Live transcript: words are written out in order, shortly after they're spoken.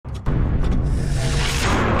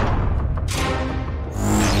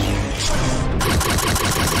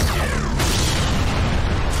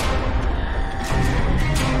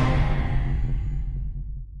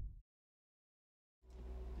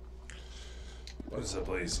What is up,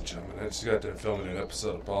 ladies and gentlemen? I just got done filming an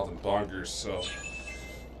episode of Bonkers, so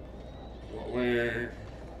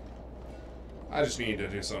I just need to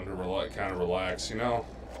do something to kind of relax, you know?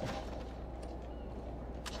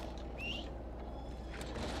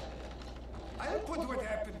 I'll put what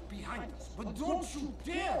happened behind us, but don't you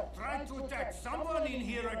dare try to attack someone in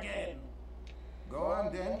here again. Go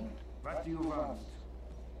on then. What do you want?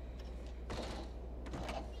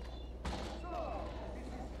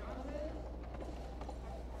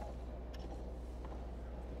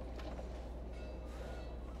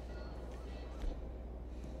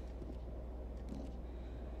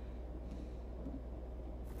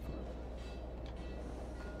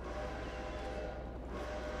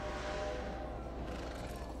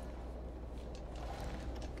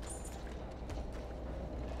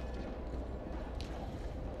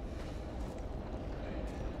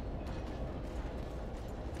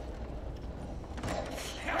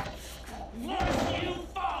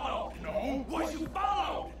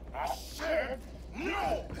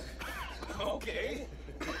 Okay.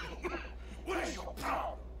 What is your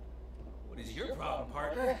problem? What is your problem,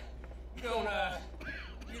 partner? You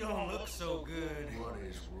don't look so good. What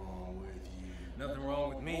is wrong with you? Nothing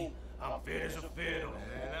wrong with me. I'm fit as a fiddle.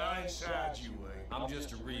 And I inside you ain't. I'm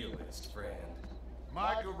just a realist, friend.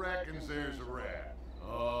 Micah reckons there's a rat.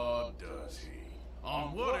 Oh, does he?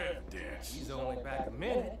 On what evidence? He's only back a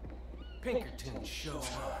minute. Pinkerton showed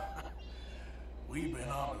up. We've been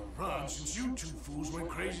on the run since you two fools went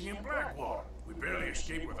crazy in Blackwater. We barely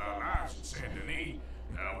escaped with our lives in Saint Denis.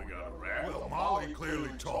 Now we got a rat. Well, Molly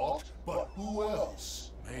clearly talked, but who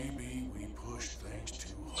else? Maybe we pushed things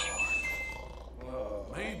too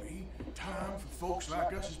hard. Maybe time for folks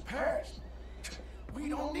like us is past. We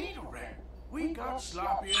don't need a rat. We got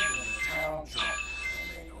sloppier than the town drunk.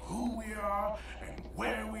 They know who we are and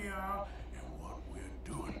where we are and what we're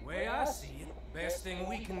doing. The way I see it, best thing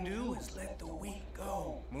we can do is let the week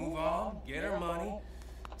go. Move on, get our money,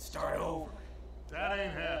 start over. That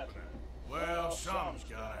ain't happening. Well, something's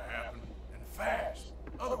gotta happen, and fast.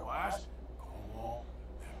 Otherwise, Cornwall,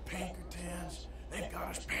 them Pinkertons, they've got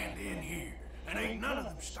us penned in here, and ain't none of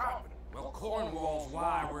them stopping. Well, Cornwall's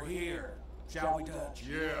why we're here. Shall we, Dutch?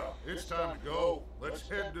 Yeah, it's time to go. Let's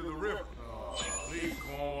head to the river. Leave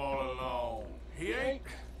Cornwall alone. He ain't.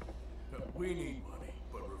 We need money,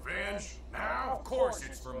 but revenge now? Of course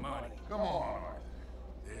it's for money. Come on, Arthur.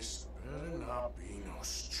 This better not be no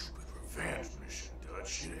stupid revenge mission,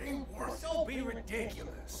 Dutch. It ain't worth it. Don't be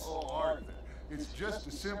ridiculous. Oh, Arthur, it's just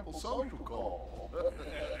a simple social call.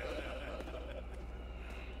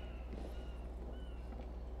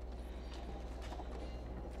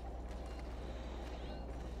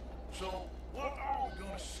 So, what are we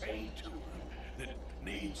gonna say to him that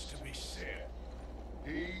needs to be said?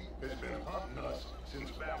 He has been hunting us since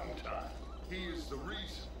Valentine. He is the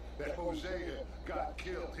reason that Hosea got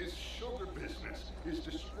killed. His sugar business is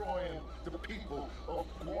destroying the people of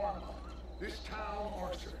Guarma. This town,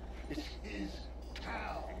 Arthur, is his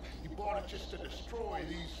town. He bought it just to destroy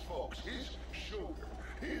these folks. His sugar,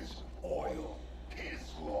 his oil, his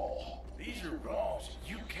law. These are wrongs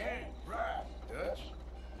you can't right, Dutch.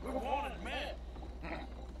 We're wanted men.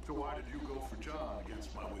 So why did you go for John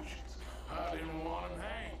against my wishes? I didn't want him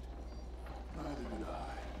hanged. Neither did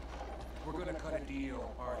I. We're gonna cut a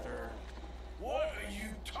deal, Arthur. What are you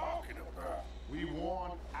talking about? We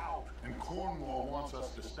want out, and Cornwall wants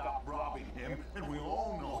us to stop robbing him, and we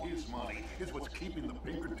all know his money is what's keeping the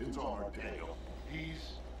Pinkertons on our tail.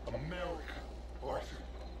 He's America, Arthur,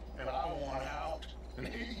 and I want out, and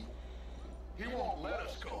he won't let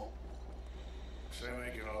us go. This ain't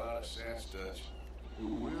making a lot of sense, Dutch. It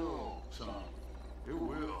will, son. It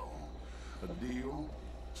will. A deal,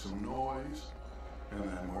 some noise, and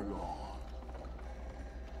then we're gone.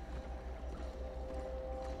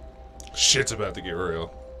 Shit's about to get real.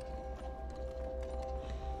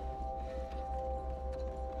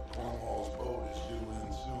 Cornwall's boat is due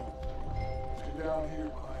in soon. Let's get down here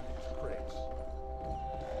behind these crates.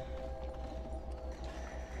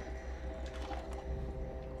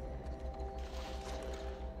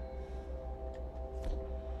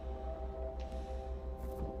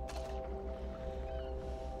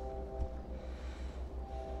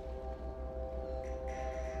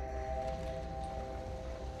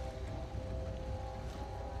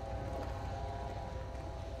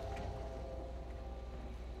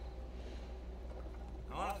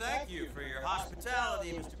 Thank you for your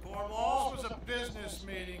hospitality, Mr. Cornwall. This was a business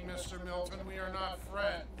meeting, Mr. Milton. We are not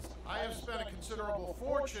friends. I have spent a considerable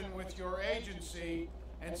fortune with your agency,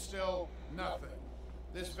 and still nothing.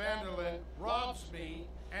 This Vanderlyn robs me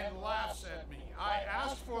and laughs at me. I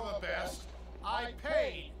asked for the best. I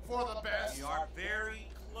paid for the best. We are very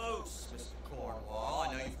close, Mr. Cornwall.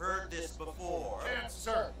 I know you've heard this before. Yes,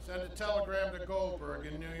 sir. Send a telegram to Goldberg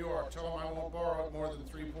in New York. Tell him I won't borrow it more than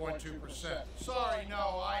 3.2%. Sorry,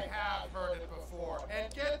 no, I have heard it before.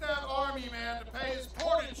 And get that army man to pay his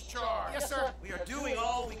portage charge. Yes, sir. We are doing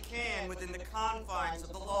all we can within the confines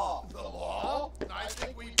of the law. The law? I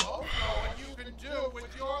think we both know what you can do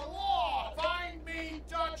with your law. Find me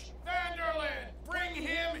Dutch Vanderlyn. Bring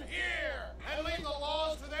him here. And leave the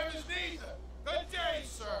laws to them as need them. Good day,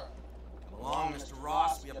 sir. Come along, Mr.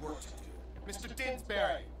 Ross. We have work to do. Mr.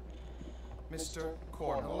 Didsbury. Mr.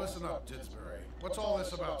 Cornwall. Now listen up, Didsbury. What's all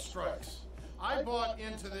this about strikes? I bought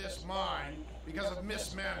into this mine because of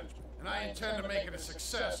mismanagement, and I intend to make it a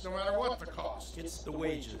success no matter what the cost. It's the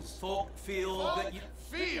wages. Folk feel that you...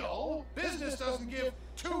 Feel? Business doesn't give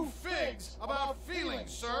two figs about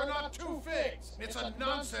feelings, sir, not two figs. It's a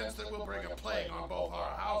nonsense that will bring a plague on both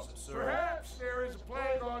our houses, sir. Perhaps there is a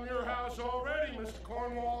plague on your house already, Mr.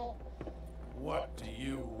 Cornwall. What do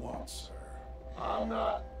you want, sir? I'm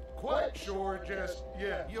not quite sure just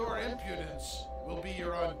yet. Your impudence will be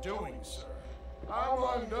your undoing, sir. I'm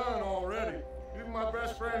undone already. Even my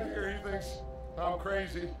best friend here, he thinks I'm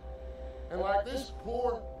crazy. And like this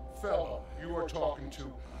poor fellow you are talking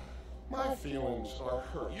to, my feelings are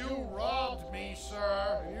hurt. You robbed me,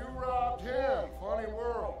 sir. And you robbed him. Funny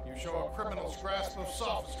world. You show a criminal's grasp of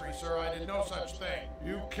sophistry, sir. I did no such thing.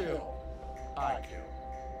 You kill. I kill.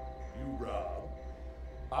 You rob.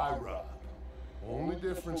 I rob. Only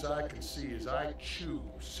difference I can see is I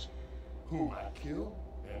choose whom I kill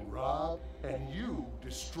and rob, and you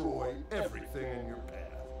destroy everything in your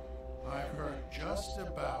path. I've heard just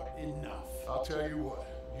about enough. I'll tell you what.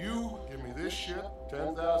 You give me this ship,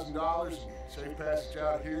 $10,000, and safe passage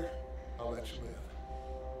out of here, I'll let you live.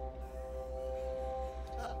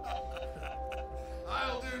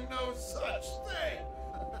 I'll do no such thing.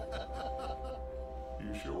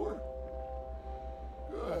 You sure?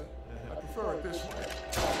 Good. I prefer it this way.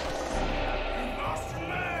 You lost your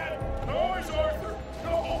man! Noise, Arthur!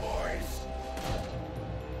 Noise!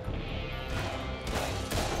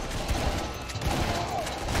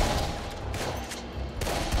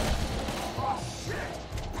 Oh, shit!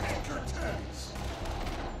 Pinkertons!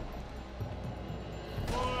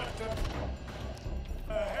 What the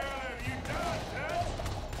hell have you done, Dad?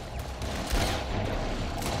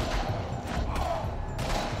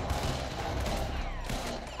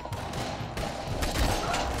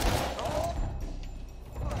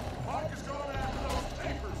 Mark is going after those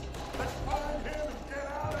papers. Let's find him and get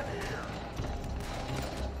out of here.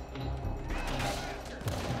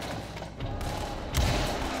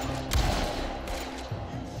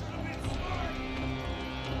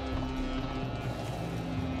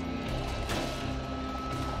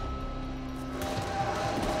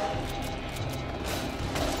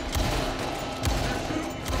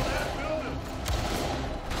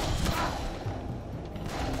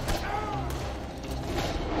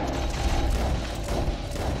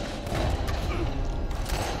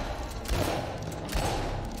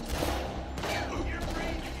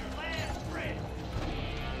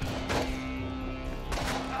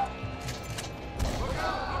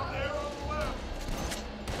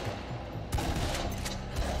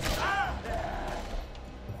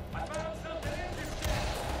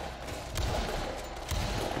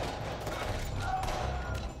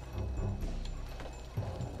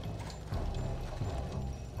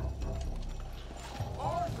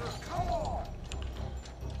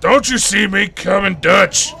 Don't you see me coming,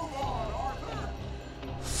 Dutch?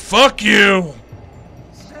 Fuck you!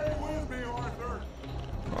 Stay with me, Arthur.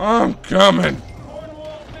 I'm coming.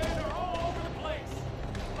 Cornwall's men are all over the place.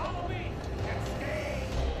 Follow me and stay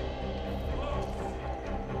close.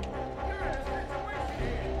 You're in a situation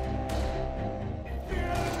here. He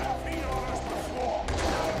had enough heat on us before.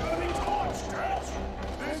 Now gonna be torched, Dutch.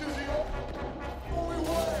 This is the only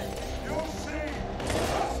way. You'll see.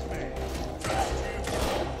 Trust me. Trust you.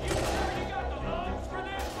 You sure you got the lungs for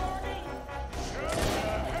this, Morgan? Shut the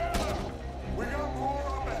hell up. We got more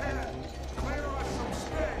up ahead. Clear us some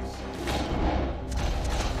space.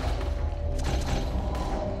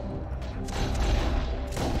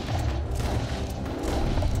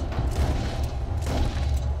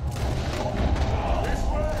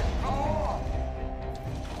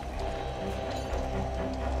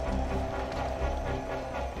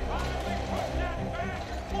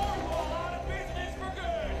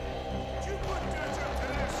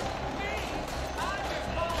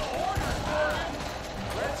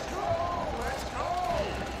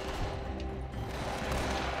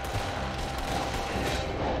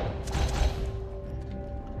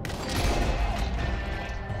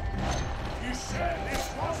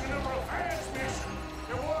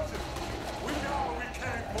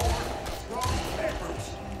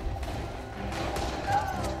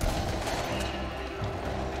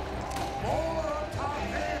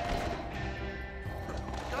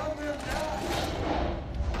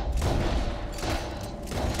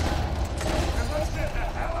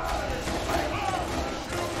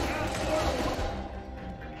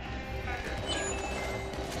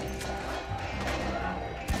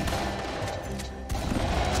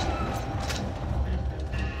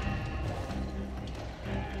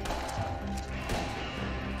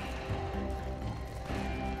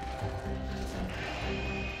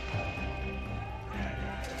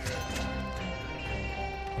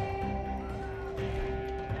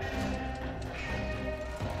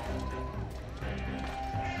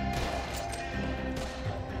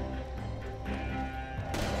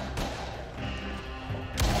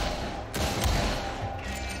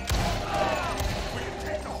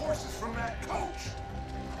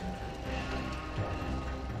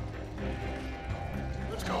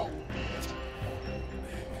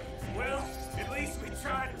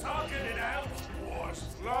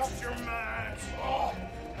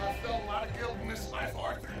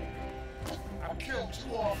 killed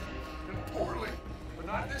too often and poorly, but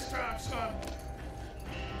not this time, son.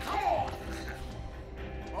 Come on!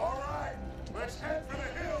 All right, let's head for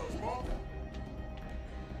the hills, Monk.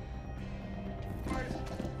 Wait.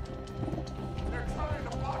 They're trying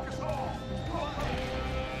to block us off.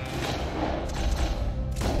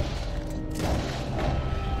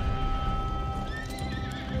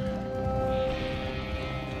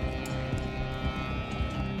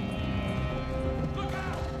 Look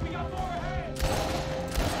out! We got more ahead!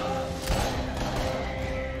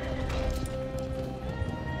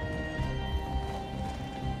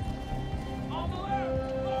 On the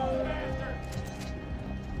left! More bastard!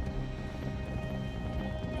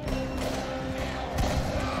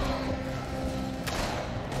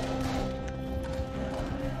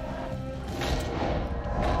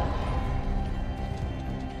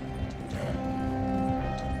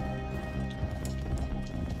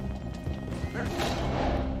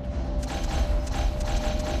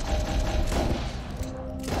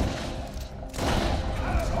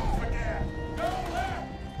 Go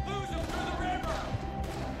left! Lose him through the river!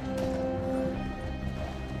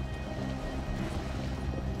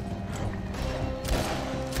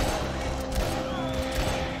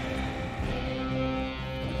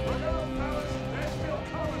 Look out, fellas. They're still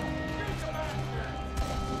coming. Shoot the bastard!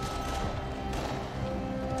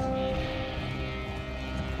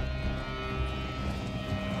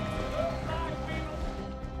 Look like people!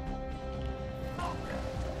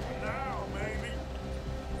 Now, maybe.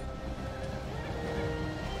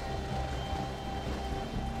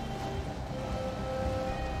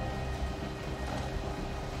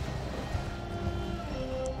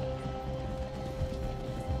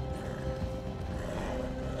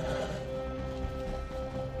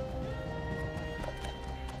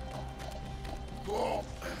 Cool.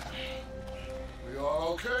 We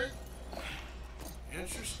all okay?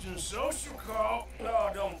 Interesting social call.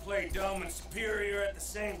 Oh, don't play dumb and superior at the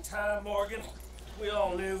same time, Morgan. We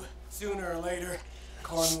all knew, sooner or later,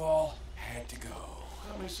 Cornwall had to go.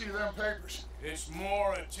 Let me see them papers. It's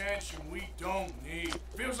more attention we don't need.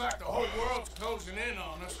 Feels like the whole world's closing in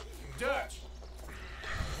on us. Dutch,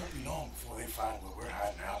 Won't be long before they find where we're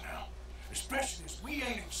hiding out now. Especially as we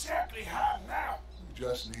ain't exactly hiding out. We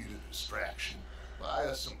just need a distraction. Buy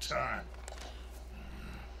us some time.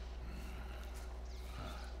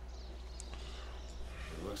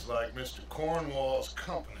 It looks like Mr. Cornwall's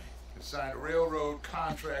company has signed a railroad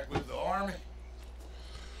contract with the Army.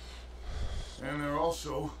 And they're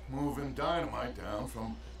also moving dynamite down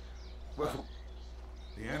from, well,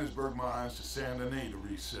 the Annisburg mines to Saint Denis to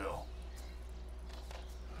resell.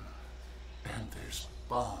 And there's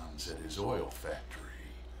bonds at his oil factory.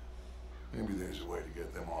 Maybe there's a way to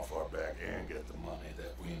get them off our back and get the money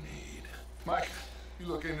that we need. Mike, you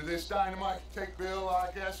look into this dynamite. Take Bill, I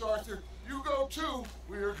guess, Arthur. You go too.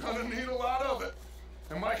 We are gonna need a lot of it.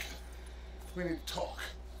 And Mike, we need to talk.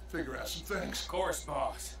 Figure out some things. Of course,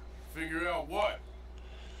 boss. figure out what?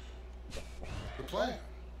 The plan.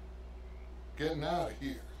 Getting out of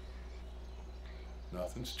here.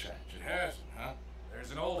 Nothing's changed. It hasn't, huh?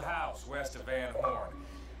 There's an old house west of Van Horn.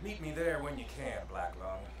 Meet me there when you can, Black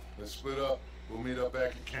Lung. Let's split up. We'll meet up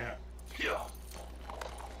back at camp. Yeah.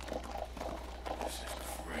 This is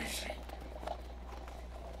crazy.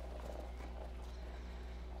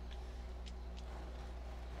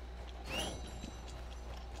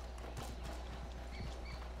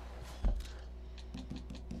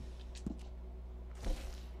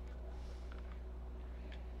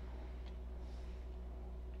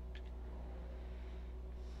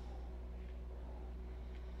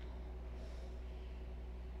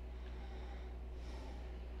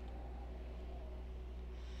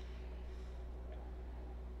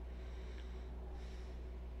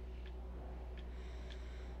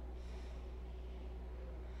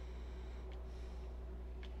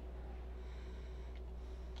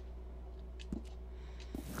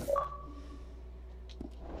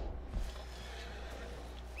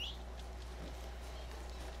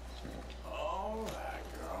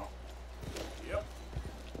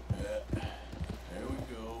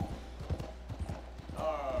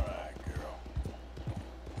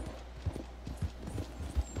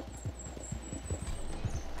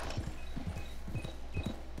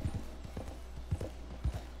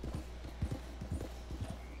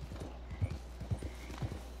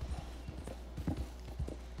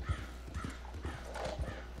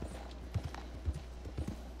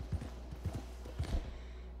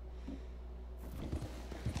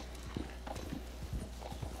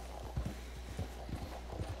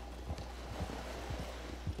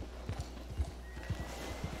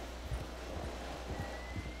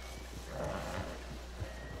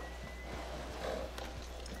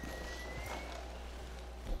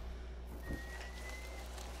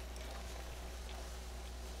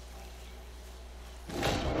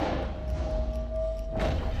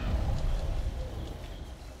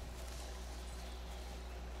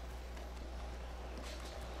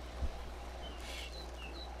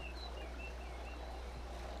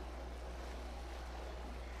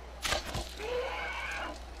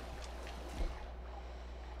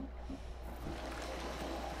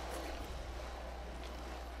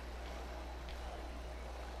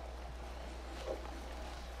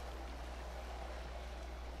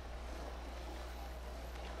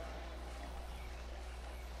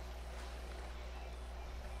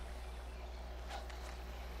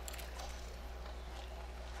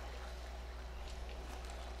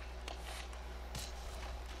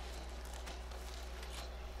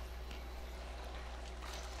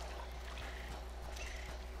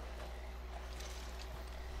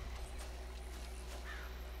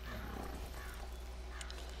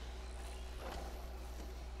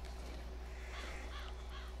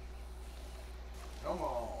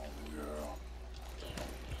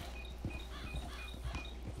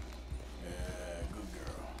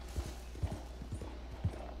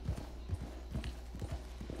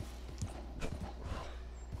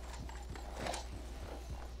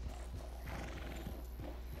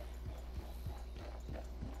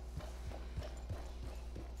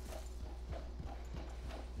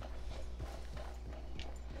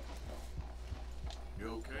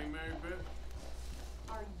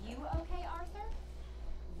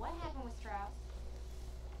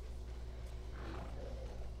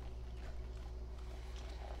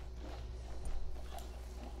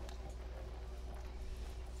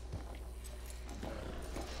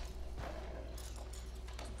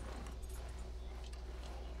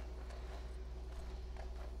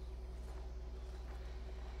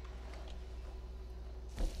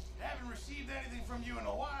 received anything from you in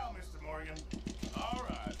a while, Mr. Morgan. All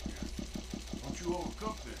right. Don't you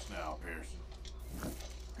overcook this now, Pearson.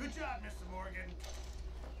 Good job, Mr. Morgan.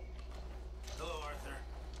 Hello, Arthur.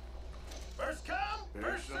 First come,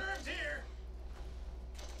 first served here.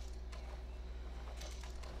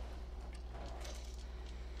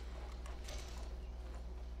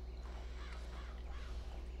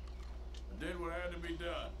 I did what had to be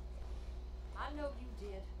done. I know you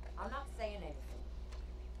did. I'm not saying anything.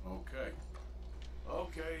 Okay.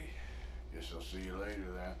 Okay. Guess I'll see you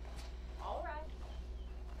later then. All right.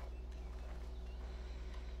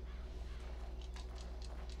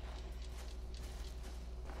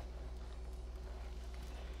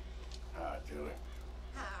 Hi, Tilly.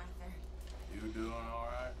 Hi, Arthur. You doing all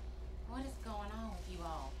right? What is going on with you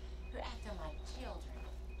all? You're acting like children.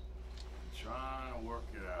 Trying to work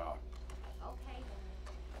it out. Okay, then.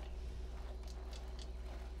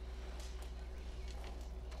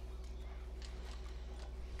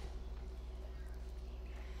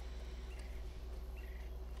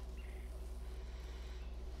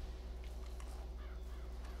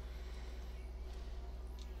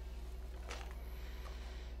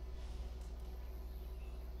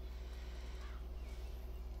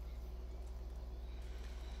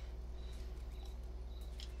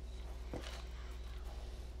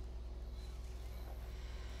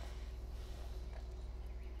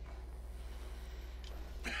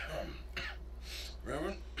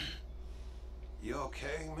 Reverend? You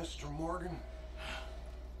okay, Mr. Morgan?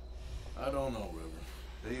 I don't know, Reverend.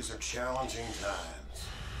 These are challenging times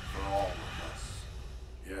for all of us.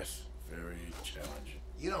 Yes, very challenging.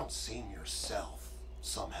 You don't seem yourself,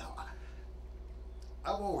 somehow.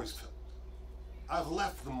 I've always felt... I've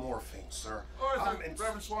left the morphine, sir. Arthur,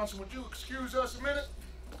 Reverend Swanson, would you excuse us a minute?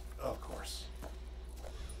 Of course.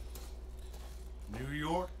 New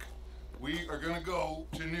York? We are gonna go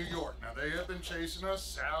to New York. Now, they have been chasing us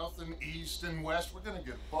south and east and west. We're gonna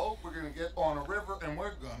get a boat, we're gonna get on a river, and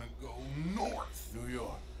we're gonna go north. New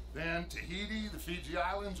York. Then Tahiti, the Fiji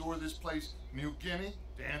Islands, or this place, New Guinea,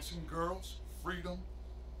 dancing girls, freedom.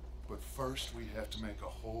 But first, we have to make a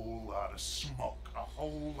whole lot of smoke, a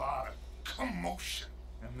whole lot of commotion.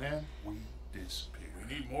 And then we disappear.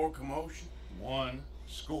 We need more commotion? 1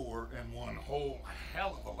 score and 1 whole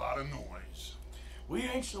hell of a lot of noise. We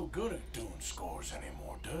ain't so good at doing scores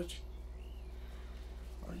anymore, Dutch.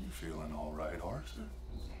 Are you feeling all right, Arthur?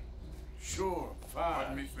 Sure, fine.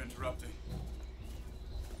 Pardon me for interrupting.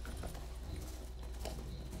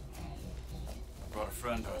 I brought a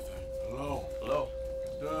friend, Arthur. Hello. Hello.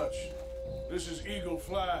 Dutch, this is Eagle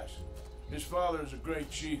Flash. His father is a great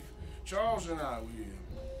chief. Charles and I, we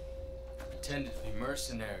pretended to be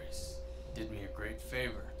mercenaries. Did me a great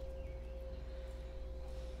favor.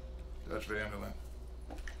 Dutch Vanderlyn,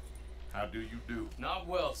 how do you do? Not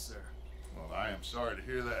well, sir. Well, I am sorry to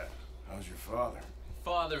hear that. How's your father?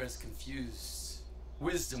 Father has confused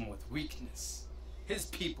wisdom with weakness. His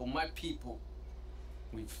people, my people,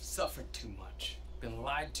 we've suffered too much, been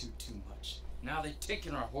lied to too much. Now they've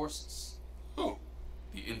taken our horses. Who?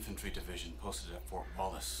 The infantry division posted at Fort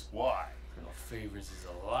Wallace. Why? Colonel Favors is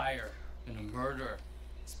a liar and a murderer.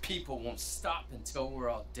 His people won't stop until we're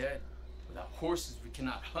all dead. Without horses, we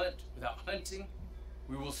cannot hunt. Without hunting,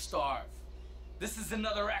 we will starve. This is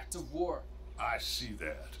another act of war. I see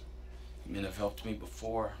that. You men have helped me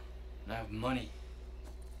before, and I have money.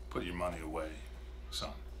 Put your money away,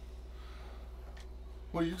 son.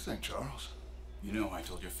 What do you think, Charles? You know I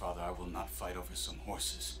told your father I will not fight over some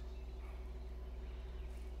horses.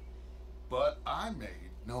 But I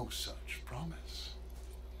made no such promise.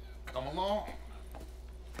 Come along.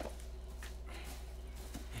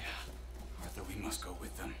 Yeah, Arthur, we must go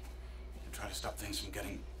with them and try to stop things from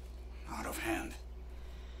getting out of hand.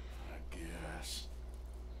 I guess.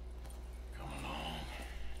 Come along.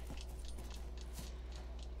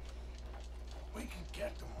 We can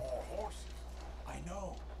get them more horses. I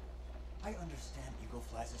know. I understand Eagle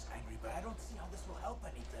Flies is angry, but I don't see how this will help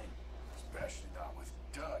anything. Especially not with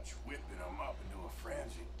Dutch whipping them up into a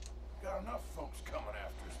frenzy. Got enough folks coming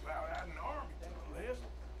after us without adding an army to the list.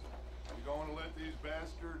 You going to let these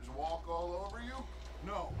bastards walk all over you?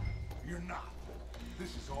 No, you're not.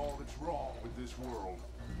 This is all that's wrong with this world.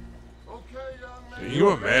 Okay, young man. Can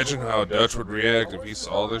you imagine how Dutch would react if he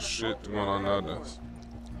saw this shit going on nowadays?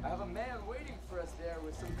 I have a man waiting for us there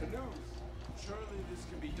with some canoes. Surely this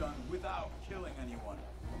can be done without killing anyone.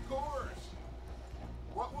 Of course.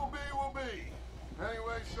 What will be, will be.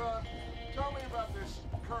 Anyway, son, tell me about this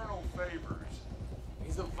Colonel Favors.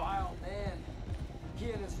 He's a vile man.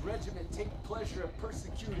 He and his regiment take pleasure in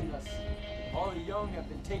persecuting us. All the young have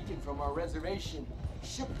been taken from our reservation,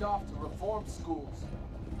 shipped off to reform schools.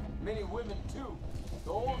 Many women, too.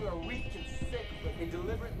 The old are weak and sick, but they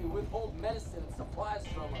deliberately withhold medicine and supplies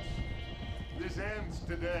from us. This ends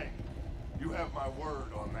today. You have my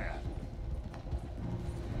word on that.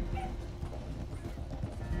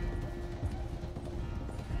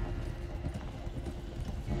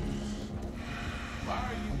 Why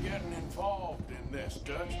are you getting involved in this,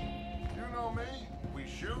 Dutch? You know me. We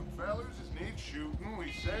shoot fellers as need shooting.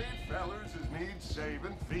 We save fellers as need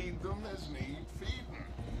saving. Feed them as need feeding.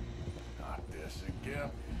 Not this again.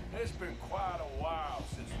 It's been quite a while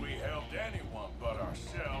since we helped anyone but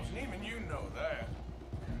ourselves, and even you know that.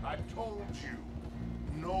 I told you.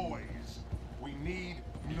 Noise. We need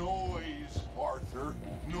noise, Arthur.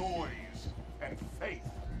 Noise and faith.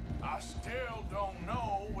 I still don't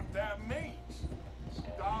know what that means.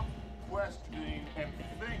 Stop questioning and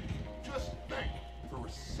think. Just think for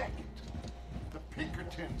a second. The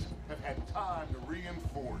Pinkertons have had time to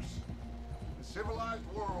reinforce. The civilized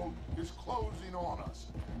world is closing on us.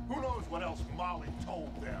 Who knows what else Molly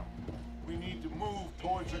told them? We need to move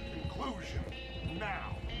towards a conclusion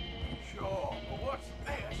now. Sure, but what's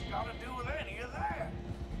this got to do with any of that?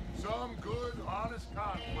 Some good, honest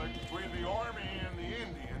conflict between the army and the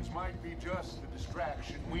Indians might be just the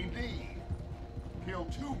distraction we need. Kill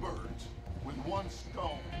two birds with one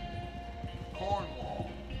stone.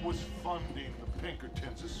 Cornwall was funding the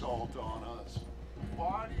Pinkertons' assault on us.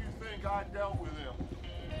 Why do you think I dealt with him?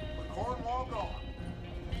 With Cornwall gone,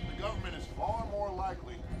 the government is far more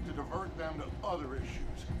likely to divert them to other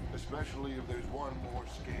issues, especially if there's one more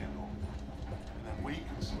scandal. And then we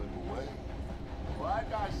can slip away.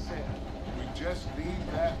 Like I said, we just need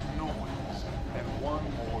that noise and one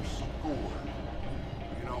more score.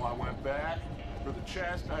 You know, I went back for the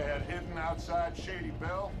chest I had hidden outside Shady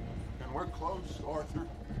Belle, and we're close, Arthur.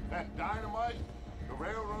 That dynamite, the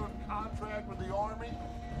railroad contract with the army,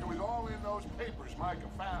 it was all in those papers Micah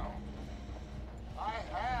found. I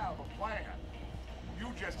have a plan. You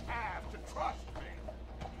just have to trust me.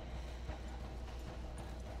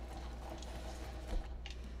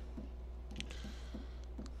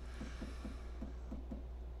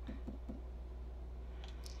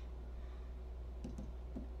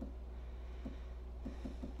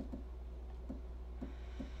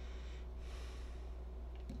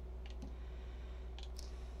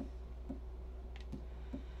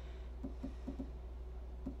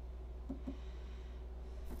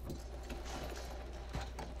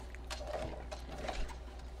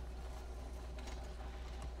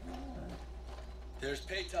 There's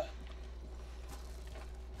Peta.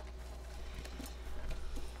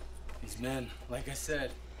 These men, like I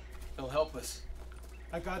said, they'll help us.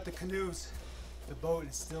 I got the canoes. The boat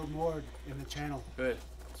is still moored in the channel. Good.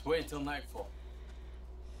 Let's wait until nightfall.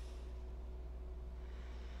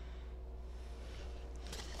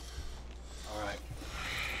 All right.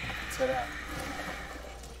 Let's head out.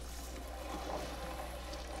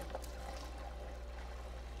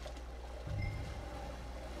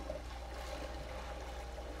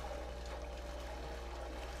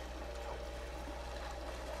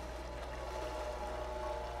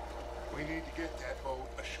 We need to get that boat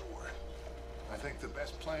ashore. I think the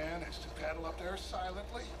best plan is to paddle up there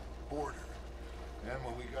silently, board her. And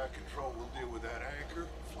when we got control, we'll deal with that anchor,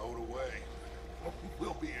 float away.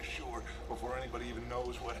 We'll be ashore before anybody even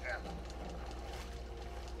knows what happened.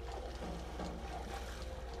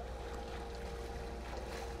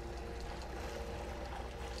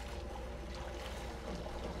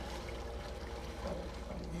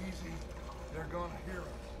 Easy. They're gonna hear us.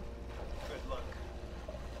 Good luck.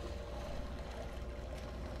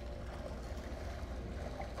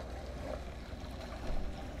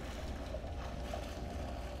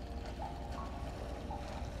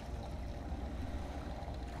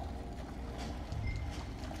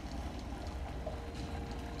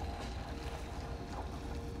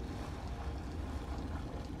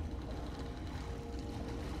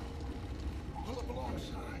 Pull up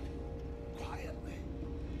alongside. Quietly.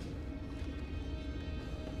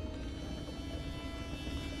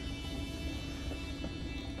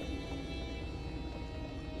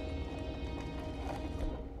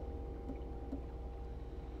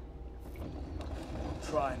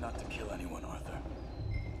 Try not to kill anyone, Arthur.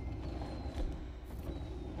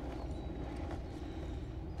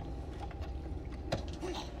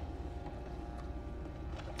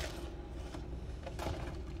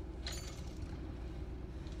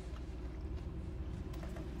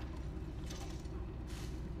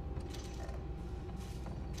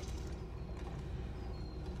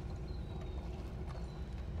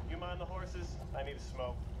 You mind the horses? I need a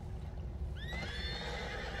smoke.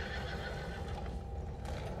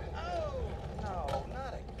 Oh, no,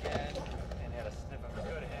 not again. And had a sniff of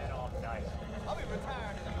good head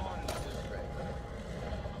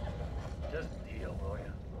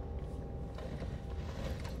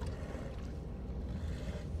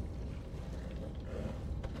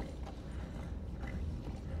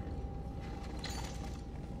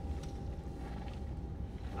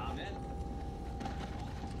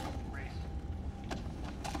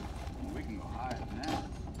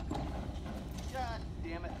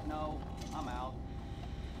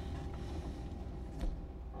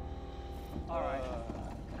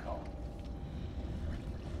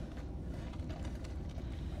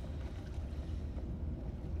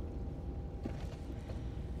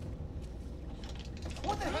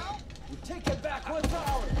What's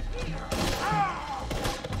ours?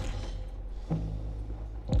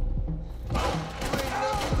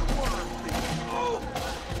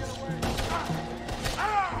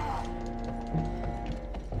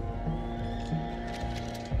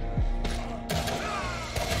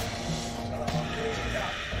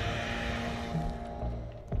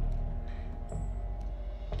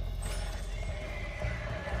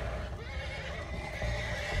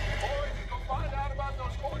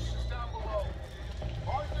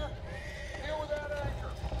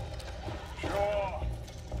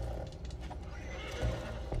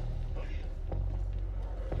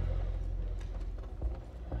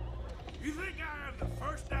 You think I have the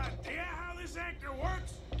first idea how this anchor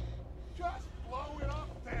works? Just blow it up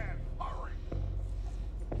then. Hurry.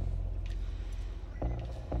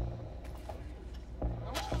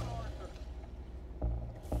 Come on, Arthur.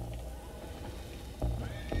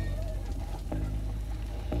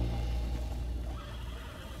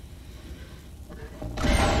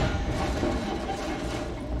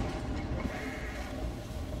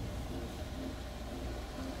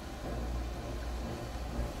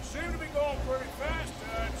 Seem to be going pretty fast,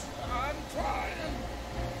 Dutch. I'm trying.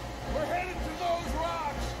 We're headed to those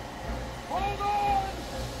rocks. Hold on!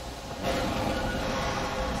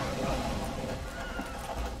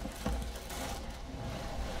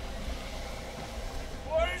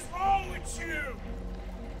 What is wrong with you?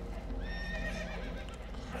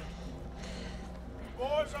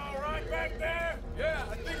 Boys all right back there? Yeah,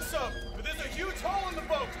 I think so. But there's a huge hole in the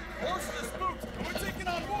boat. Horses are spooked, and we're taking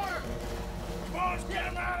on water. Boys, get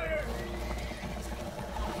him out of here!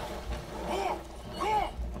 Oh, oh.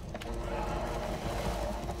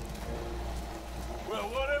 Well,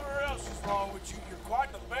 whatever else is wrong with you, you're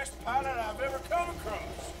quite the best pilot I've ever come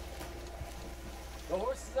across. The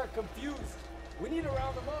horses are confused. We need to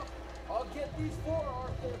round them up. I'll get these four,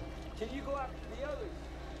 Arthur. Can you go after the others?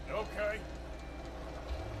 Okay.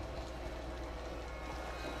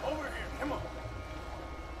 Over here, come on.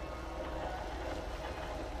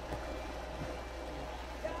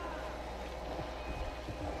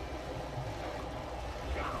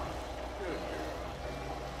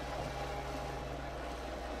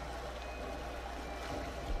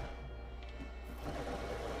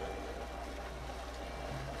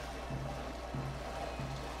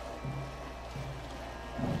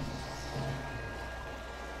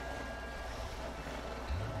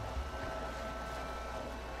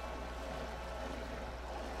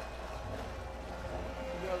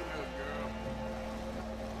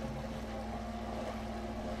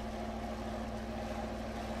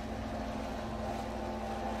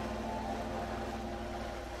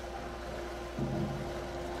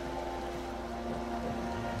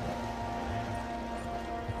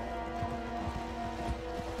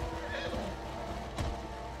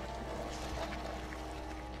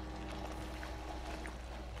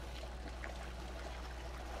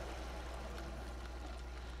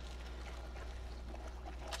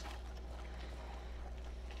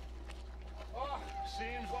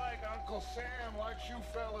 Seems like Uncle Sam likes you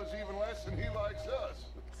fellas even less than he likes us.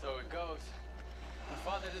 So it goes. My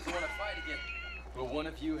father doesn't want to fight again. Will one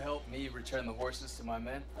of you help me return the horses to my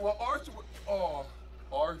men? Well,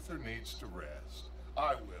 Arthur needs to rest.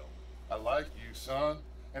 I will. I like you, son.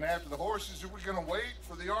 And after the horses, are we gonna wait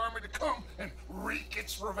for the army to come and wreak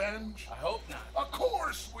its revenge? I hope not. Of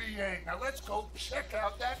course we ain't. Now let's go check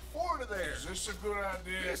out that fort of theirs. Is this a good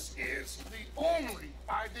idea? This is the only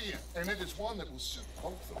idea, and it is one that will suit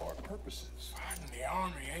both of our purposes. Fighting the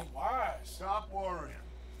army ain't wise. Stop worrying.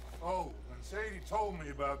 Oh, and Sadie told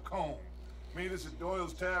me about Combe. Meet us at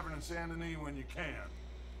Doyle's Tavern in Saint Denis when you can.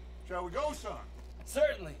 Shall we go, son?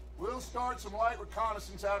 Certainly. We'll start some light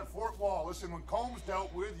reconnaissance out of Fort Wallace, and when Combs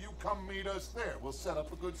dealt with, you come meet us there. We'll set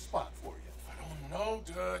up a good spot for you. I don't know,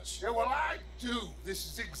 Dutch. Yeah, well, I do. This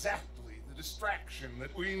is exactly the distraction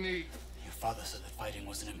that we need. Your father said that fighting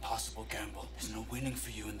was an impossible gamble. There's no winning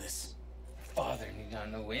for you in this. Father need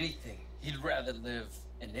not know anything. He'd rather live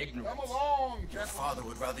in ignorance. Come along, Your gentlemen. father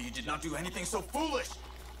would rather you did not do anything so foolish.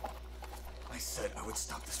 I said I would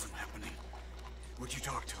stop this from happening. Would you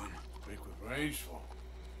talk to him? Speak with Rageful.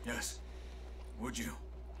 Yes. Would you?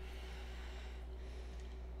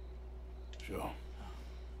 Sure.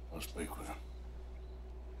 I'll speak with him.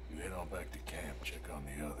 You head on back to camp, check on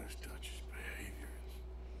the others, Dutch's behavior.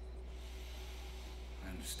 I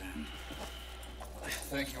understand.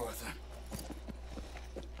 Thank you, Arthur.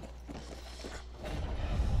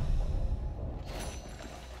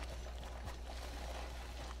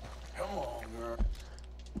 Come on, girl.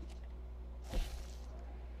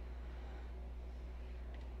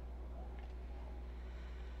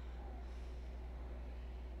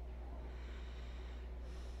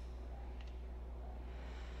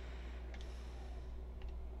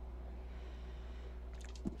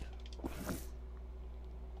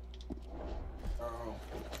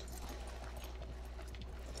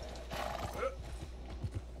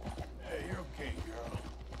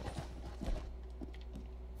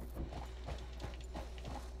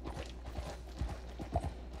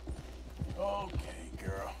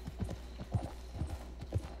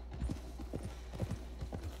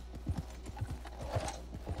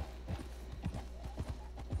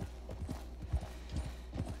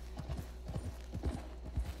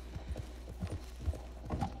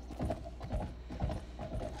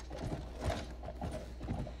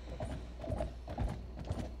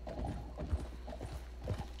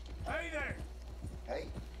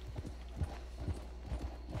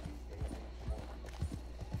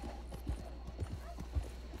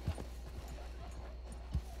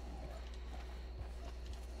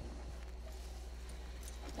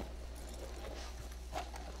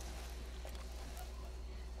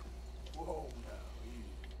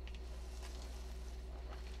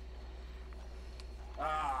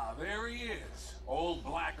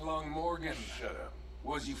 Shut up.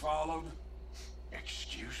 Was you followed?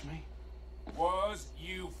 Excuse me? Was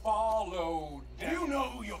you followed? You know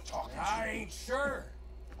who you're talking to. I ain't sure.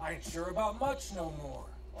 I ain't sure about much no more.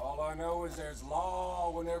 All I know is there's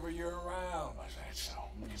law whenever you're around. Is that so?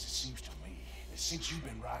 Because it seems to me that since you've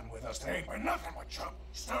been riding with us, there ain't been nothing but trouble.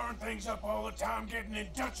 Stirring things up all the time, getting in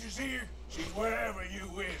Dutch's ear. See, wherever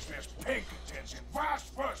you is, there's Pinkertons and vice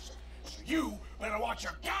versa. So you better watch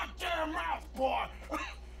your goddamn mouth, boy.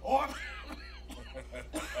 Or...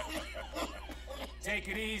 Take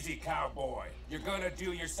it easy, cowboy. You're gonna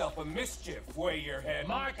do yourself a mischief where you're heading.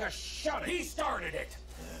 Micah, shut it. He started it.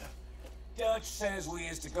 Dutch says we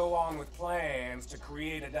is to go on with plans to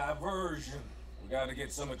create a diversion. We gotta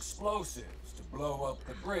get some explosives to blow up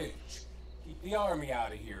the bridge. Keep the army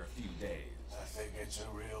out of here a few days. I think it's a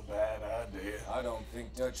real bad idea. I don't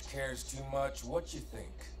think Dutch cares too much. What you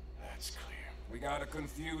think? That's clear. We gotta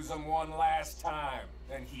confuse him one last time.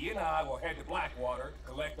 Then he and I will head to Blackwater,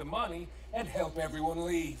 collect the money, and help everyone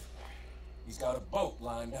leave. He's got a boat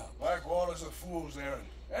lined up. Blackwater's a fool's errand.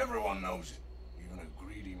 Everyone knows it. Even a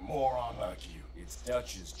greedy moron like you. It's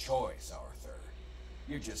Dutch's choice, Arthur.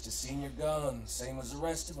 You're just a senior gun, same as the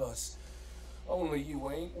rest of us. Only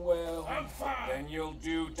you ain't well. I'm fine. Then you'll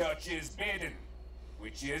do Dutch's bidding,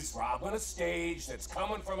 which is robbing a stage that's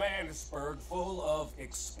coming from Annisburg full of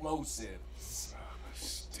explosives. Rob a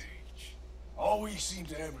stage. All we seem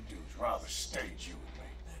to ever do is rob a stage, you and me.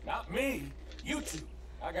 Not me. You two.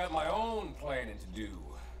 I got my own planning to do.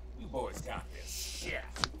 You boys got this. Shit.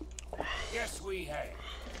 Yes, we have.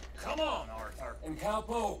 Come on, Arthur. And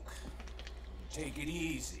Cowpoke, take it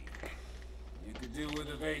easy. You could do with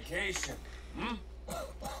a vacation, hmm?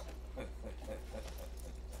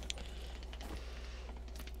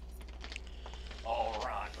 All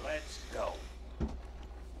right, let's go.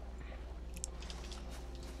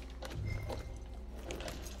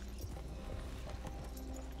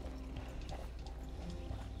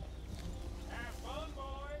 Have fun,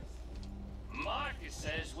 boys. Micah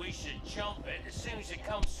says we should jump it as soon as it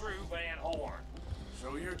comes through Van Horn.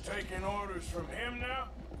 So you're taking orders from him now?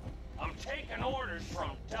 I'm taking orders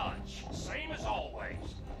from Dutch, same as always.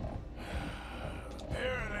 The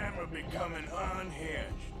pair of them are becoming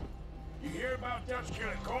unhinged. You hear about Dutch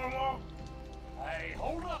killing Cornwall? Hey,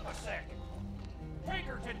 hold up a second.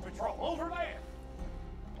 Pinkerton Patrol, over there.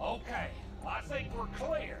 Okay, I think we're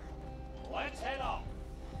clear. Let's head off.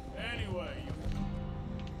 Anyway,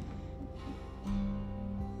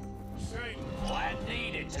 you say That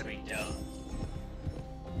needed to be done.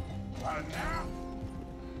 right now?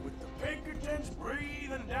 With the Pinkertons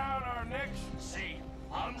breathing down our necks? See,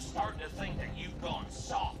 I'm starting to think that you've gone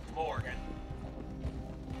soft, Morgan.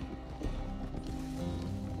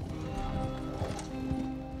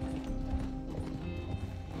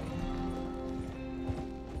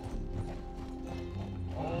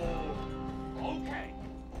 Oh, okay.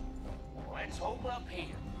 Let's hold up here.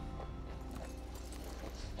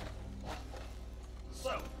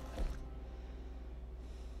 So,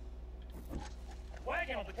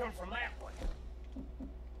 wagon will come from that way.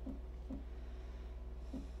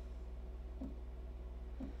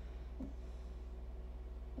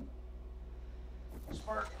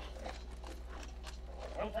 Spurt,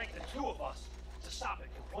 it'll take the two of us to stop it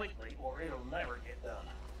completely, or it'll never get done.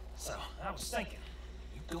 So, I was thinking,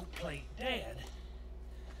 you go play dead,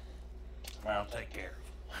 I'll take care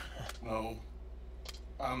of him. No.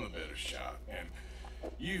 I'm the better shot, and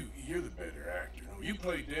you're the better actor. No, you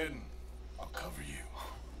play dead and I'll cover you.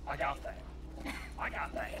 I got that. I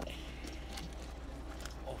got that.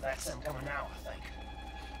 Oh, that's them coming now, I think.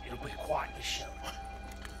 It'll be quite the show.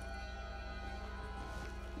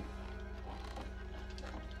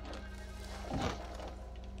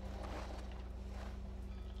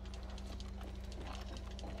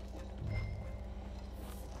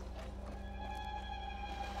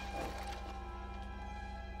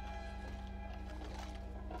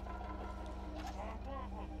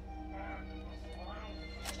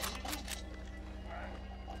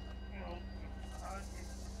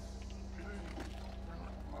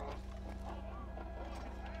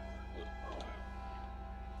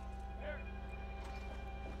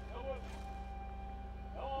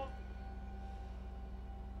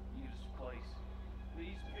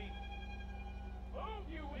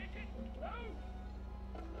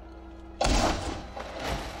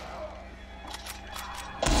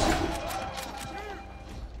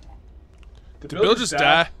 Did Bill just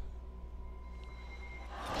die?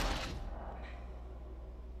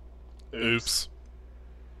 Oops.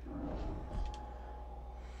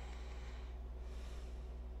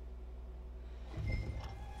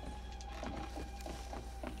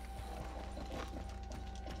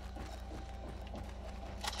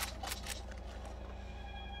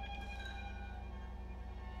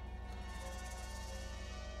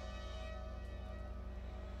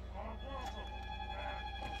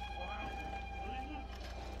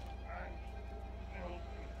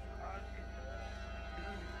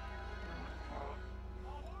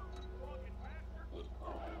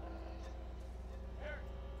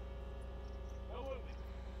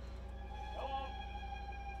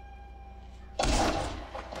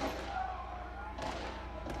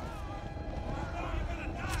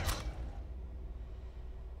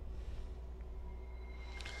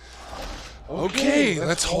 Okay,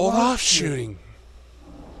 let's hold off shooting.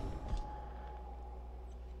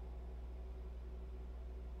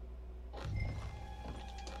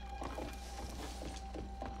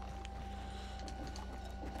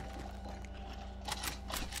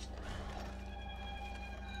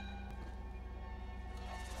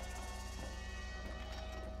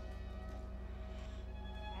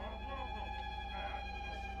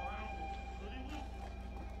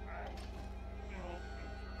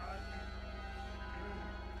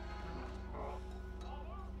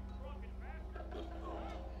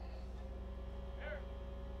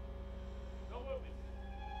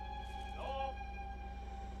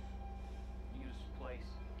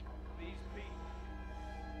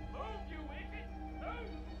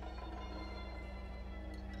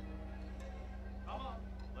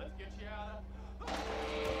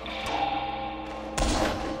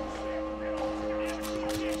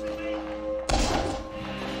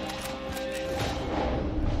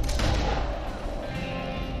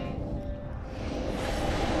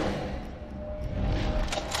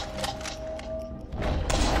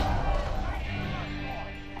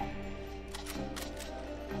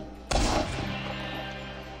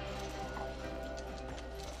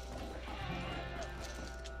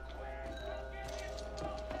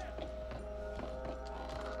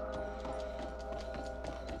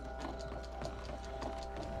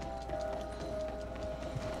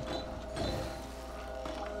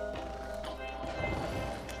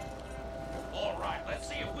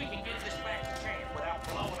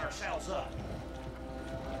 Up.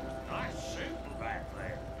 Nice shooting back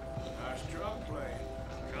there. Nice drug play.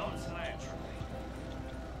 Comes naturally.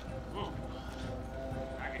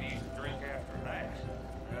 I could use a drink after that.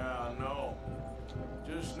 Yeah, I know.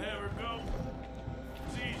 Just never go.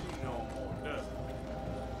 It's easy no more, does it?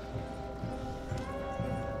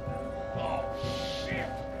 Oh, shit!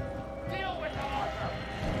 Deal with the Arthur!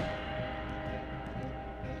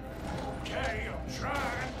 Okay, I'm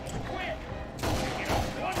trying. Quick!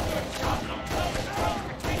 One good shot and I'm close to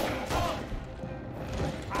taking the tongue.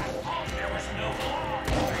 I thought there was no law in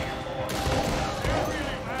there for us. Does that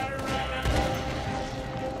really matter right now?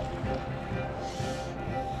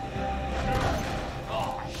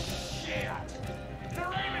 Oh, shit.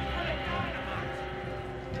 They're aiming for the dynamite.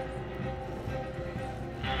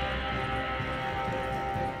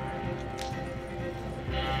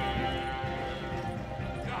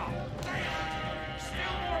 God damn.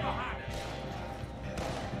 Still more behind us.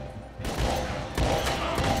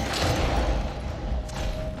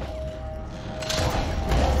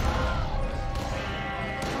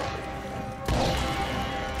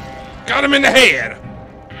 Got him in the head.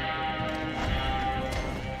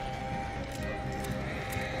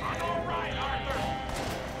 I'm all right, Arthur.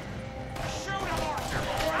 Shoot him, Arthur,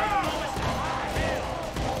 before I blow us to high hell.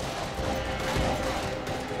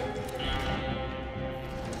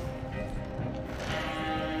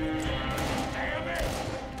 Damn it!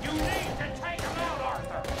 You need to take him out,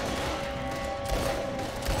 Arthur.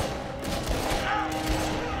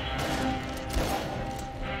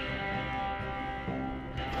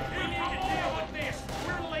 We need to deal with this.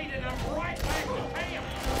 We're leading them right back to camp.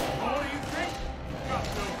 What do you think? Got to.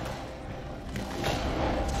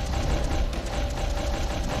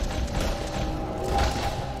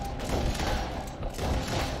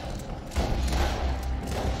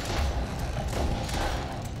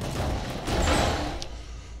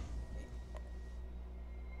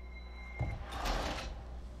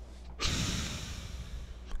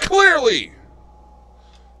 Clearly!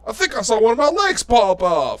 I think I saw one of my legs pop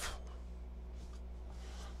off.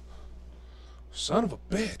 Son of a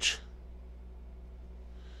bitch.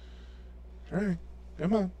 Alright,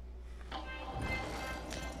 come on.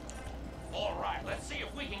 All right, let's see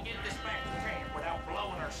if we can get this back to camp without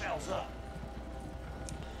blowing ourselves up.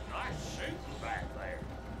 Nice shooting back there.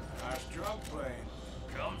 Nice drug play.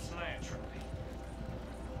 Comes naturally.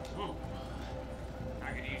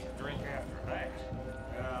 I could use a drink after that.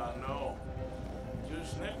 Yeah, I know.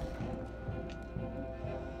 Just nick.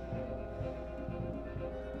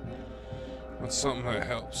 That's something that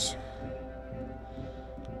helps.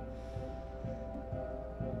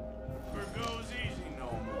 Never goes easy no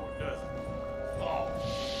more, does it? Oh,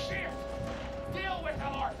 shit! Deal with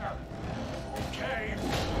him, Arthur! Okay.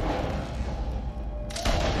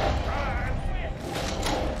 Right.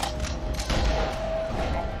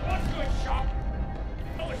 One good shot.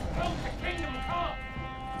 Oh, it's close to Kingdom Come.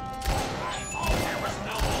 I thought there was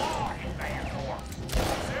no law in Bangor.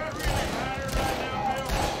 Does that really matter right now, Bill?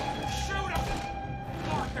 Shoot him!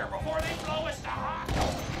 Arthur, before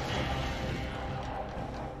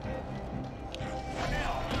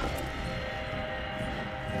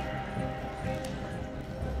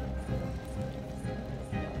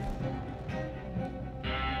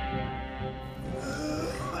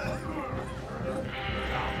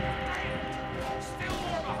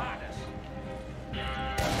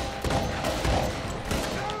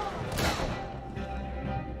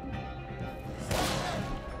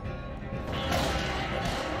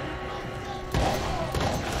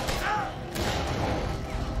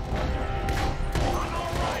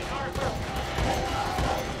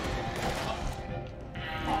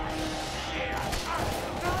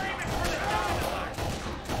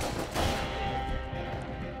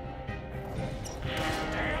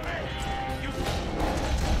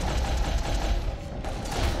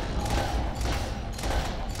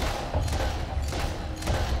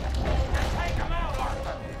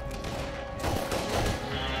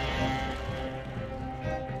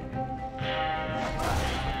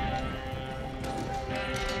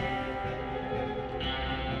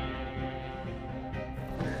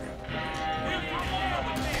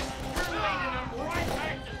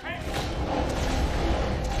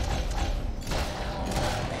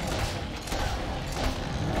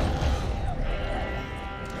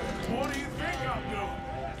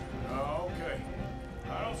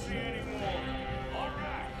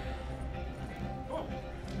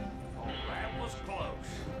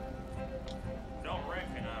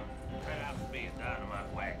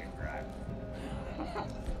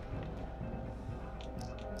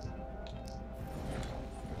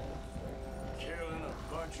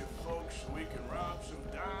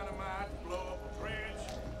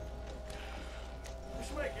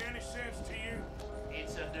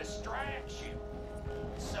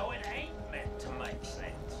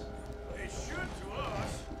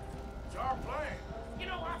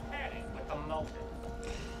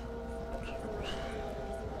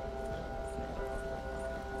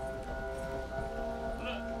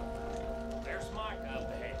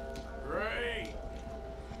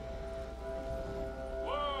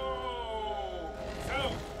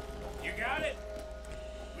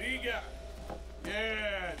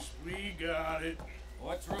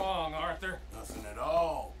What's wrong, Arthur? Nothing at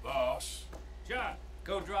all, boss. John,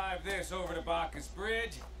 go drive this over to Bonkers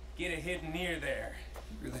Bridge. Get it hidden near there.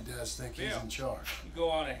 He really does think he's Bill, in charge. You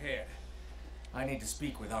go on ahead. I need to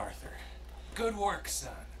speak with Arthur. Good work,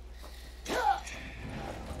 son.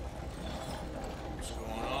 What's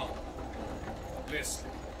going on?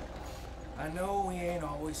 Listen, I know we ain't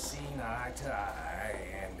always seen eye to eye,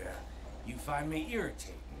 and you find me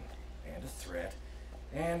irritating and a threat,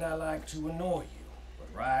 and I like to annoy you.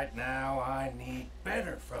 But right now, I need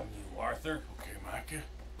better from you, Arthur. Okay, Micah.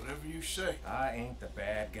 Whatever you say. I ain't the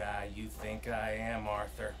bad guy you think I am,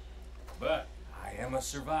 Arthur. But I am a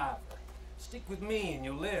survivor. Stick with me and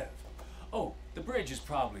you'll live. Oh, the bridge is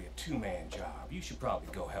probably a two-man job. You should probably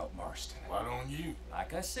go help Marston. Why don't you?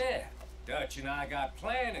 Like I said, Dutch and I got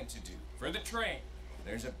planning to do for the train.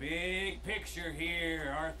 There's a big picture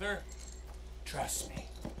here, Arthur. Trust me.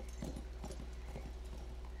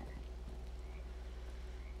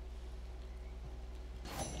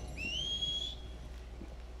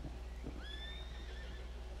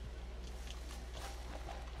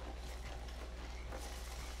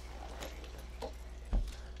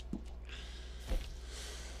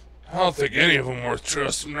 I don't think any of them worth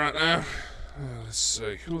trusting right now. Let's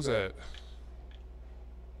see, who's that?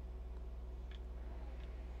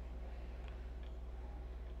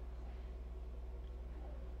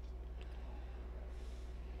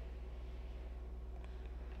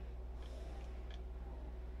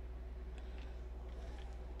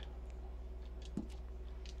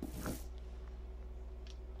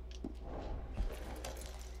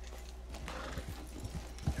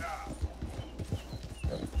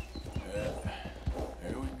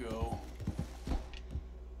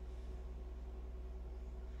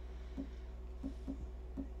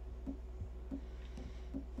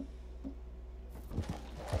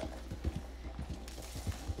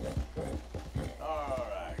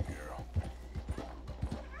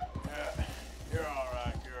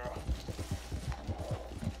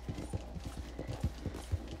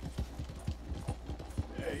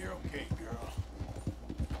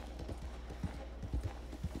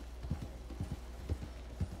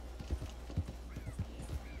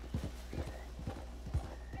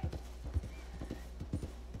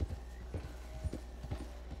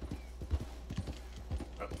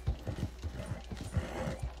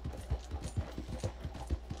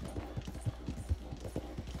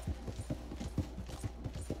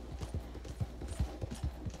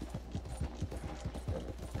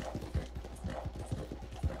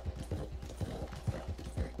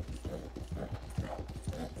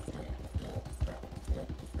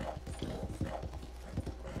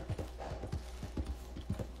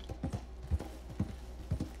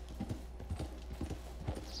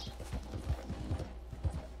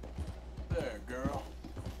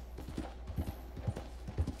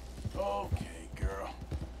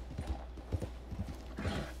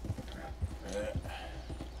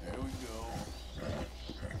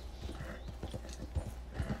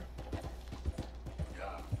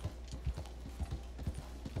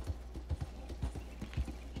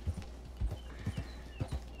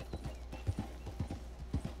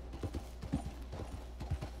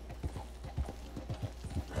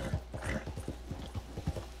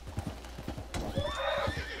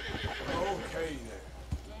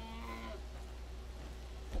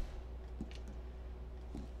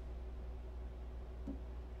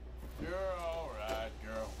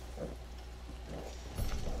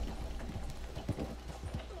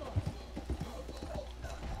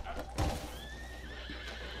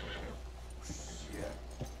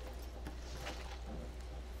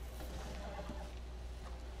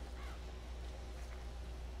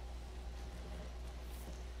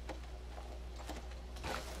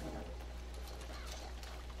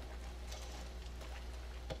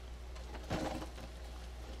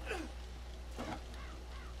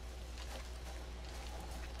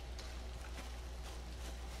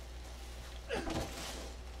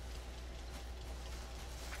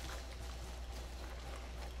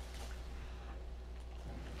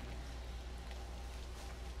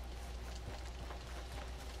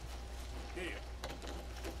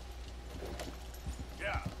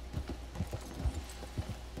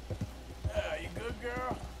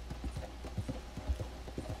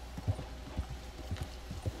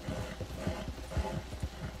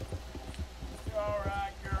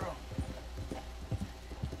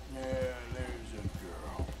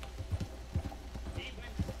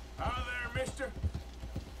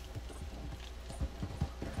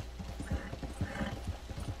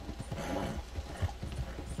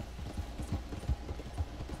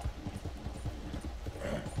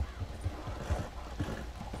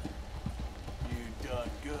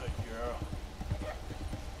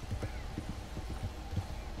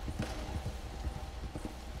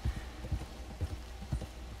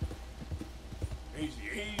 Easy,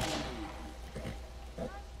 easy. Not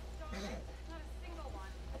a single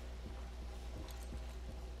one.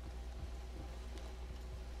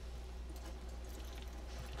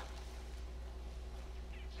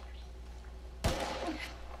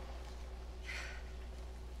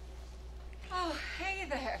 Oh, hey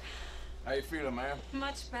there. How you feeling, ma'am?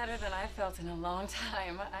 Much better than I felt in a long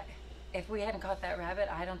time. If we hadn't caught that rabbit,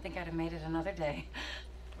 I don't think I'd have made it another day.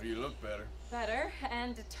 Well, you look better. Better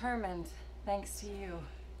and determined, thanks to you.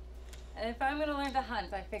 And if I'm gonna learn to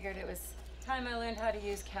hunt, I figured it was time I learned how to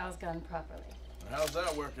use Cal's gun properly. How's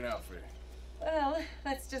that working out for you? Well,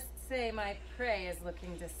 let's just say my prey is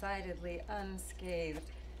looking decidedly unscathed.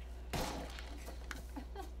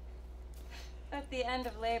 But the end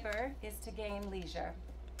of labor is to gain leisure.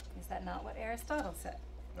 Is that not what Aristotle said?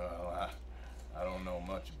 Well, I don't know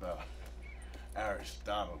much about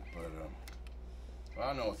Aristotle, but well,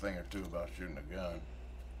 I know a thing or two about shooting a gun.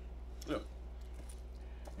 Look,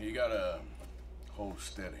 you gotta hold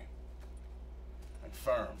steady and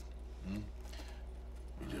firm. You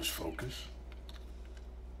just focus,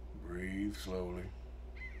 breathe slowly,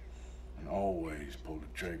 and always pull the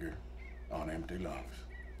trigger on empty lungs.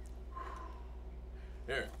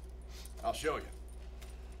 Here, I'll show you.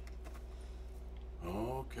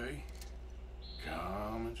 Okay,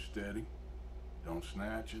 calm and steady. Don't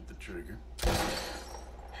snatch at the trigger.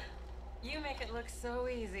 You make it look so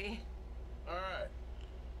easy. All right,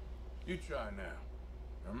 you try now.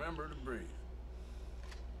 Remember to breathe.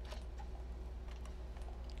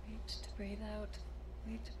 Wait to breathe out.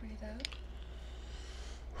 Wait to breathe out.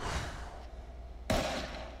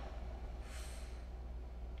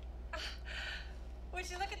 Would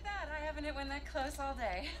you look at that? I haven't hit one that close all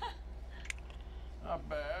day. Not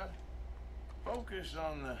bad. Focus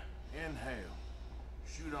on the inhale.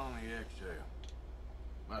 Shoot on the exhale.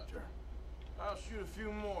 My turn. I'll shoot a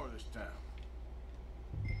few more this time.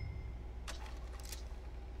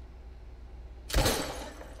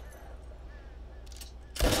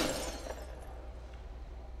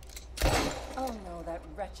 Oh no, that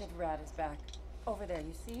wretched rat is back. Over there,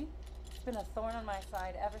 you see? It's been a thorn on my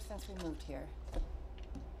side ever since we moved here.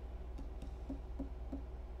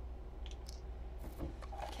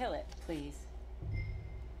 Kill it, please.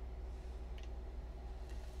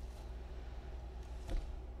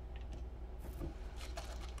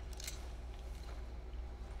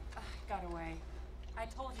 Got away. I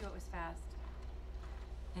told you it was fast.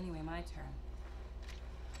 Anyway, my turn.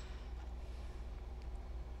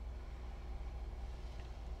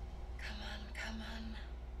 Come on, come on.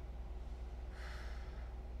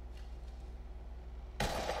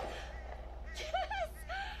 Yes!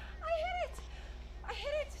 I hit it! I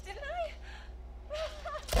hit it, didn't I?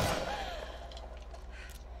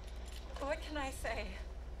 What can I say?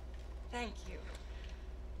 Thank you.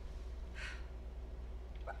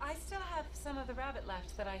 I still have some of the rabbit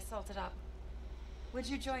left that I salted up. Would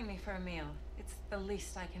you join me for a meal? It's the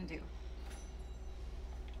least I can do.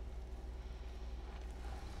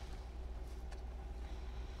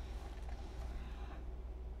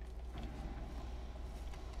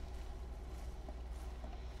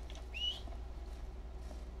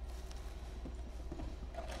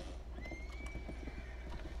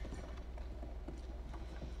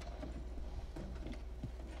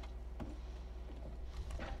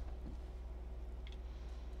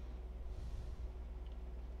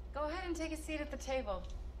 Go ahead and take a seat at the table.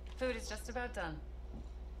 Food is just about done.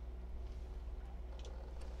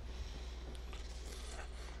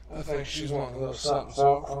 I think she's wanting a little something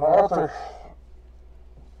from Arthur.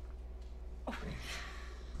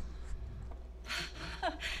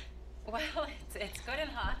 Well, it's good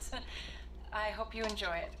and hot. I hope you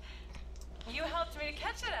enjoy it. You helped me to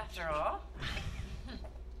catch it after all.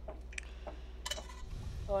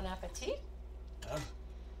 Bon appetit. Huh?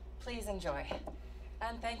 Please enjoy.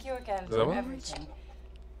 And thank you again for everything.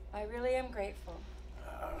 I really am grateful.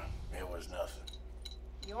 It was nothing.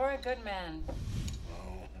 You're a good man.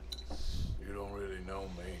 Oh, you don't really know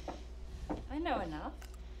me. I know enough.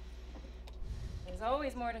 There's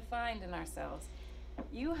always more to find in ourselves.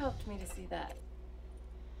 You helped me to see that.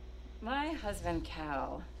 My husband,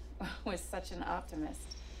 Cal, was such an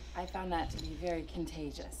optimist. I found that to be very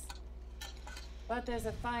contagious. But there's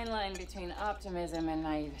a fine line between optimism and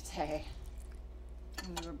naivete.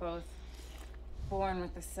 We were both born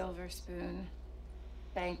with a silver spoon.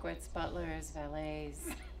 Banquets, butlers, valets.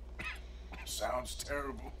 Sounds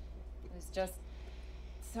terrible. There's just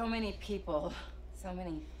so many people, so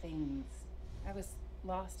many things. I was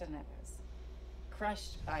lost in it. I was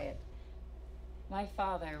crushed by it. My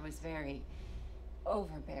father was very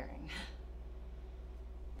overbearing.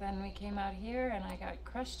 Then we came out here and I got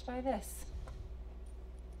crushed by this.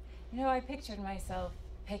 You know, I pictured myself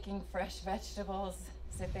picking fresh vegetables,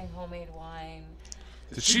 sipping homemade wine.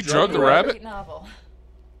 Did she drug the rabbit? Great novel.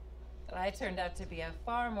 But I turned out to be a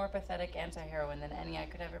far more pathetic anti-heroine than any I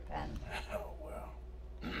could ever pen. Oh, well.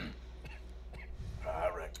 I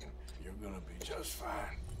reckon you're gonna be just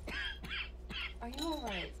fine. Are you all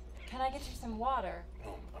right? Can I get you some water?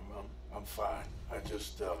 No, I'm fine. I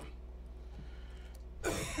just,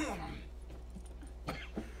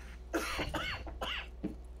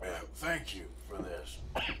 thank you for this.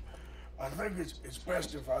 I think it's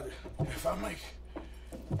best if I make...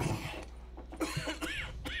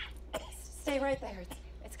 Stay right there.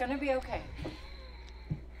 It's gonna be okay.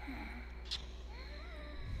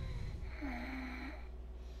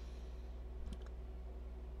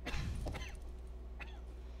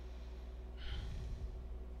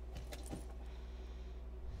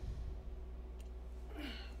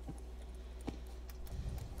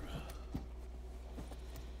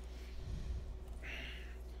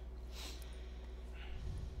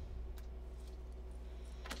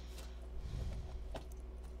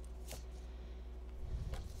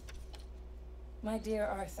 My dear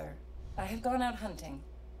Arthur, I have gone out hunting.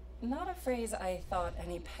 Not a phrase I thought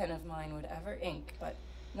any pen of mine would ever ink, but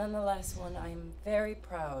nonetheless one I am very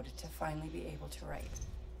proud to finally be able to write.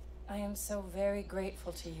 I am so very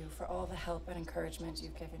grateful to you for all the help and encouragement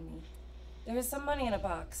you've given me. There is some money in a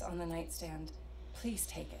box on the nightstand. Please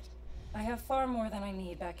take it. I have far more than I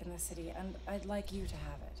need back in the city, and I'd like you to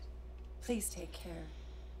have it. Please take care,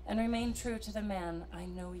 and remain true to the man I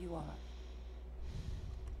know you are.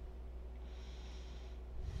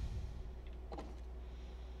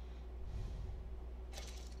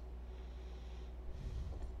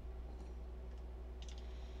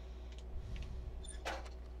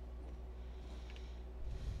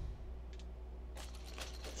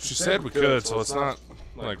 She said we could, so it's not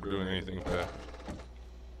like we're doing anything bad.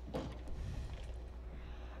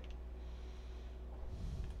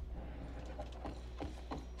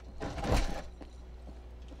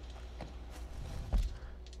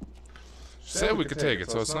 She said we could take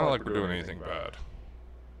it, so it's not like we're doing anything bad.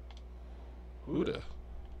 Who'da?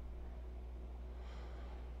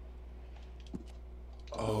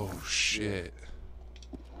 Oh, shit.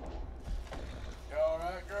 You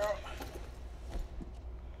alright, girl?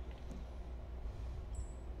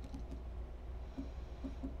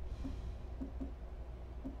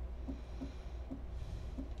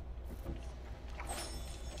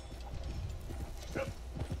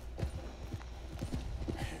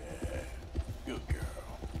 Good girl.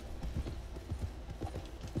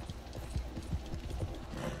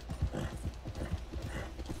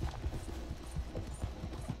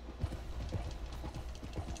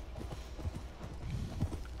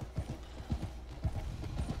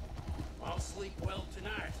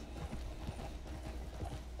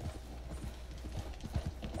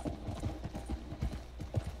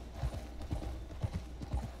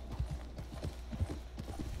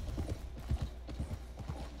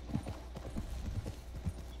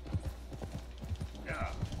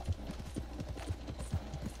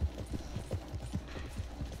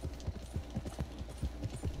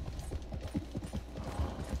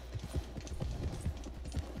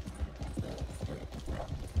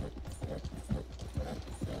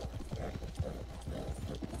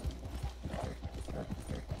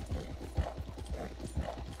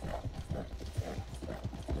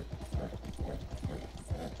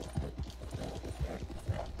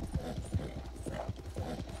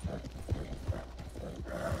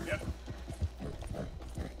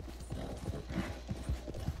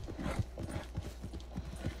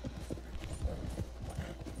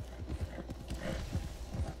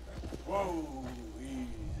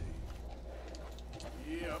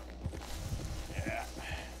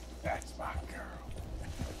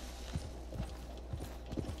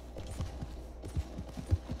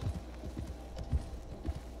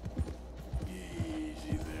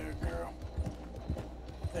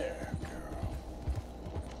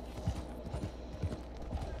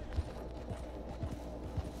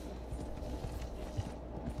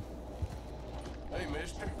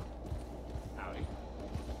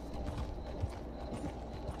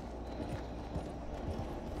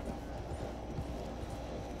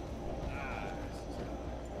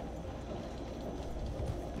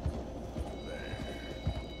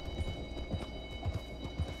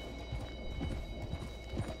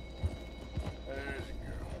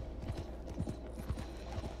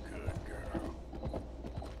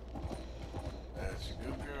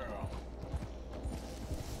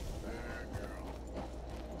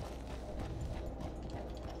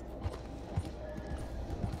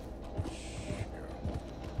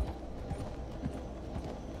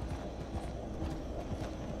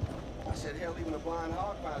 hell even a blind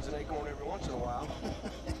hog finds an acorn every once in a while.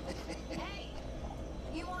 Hey,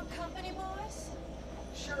 you want company, boys?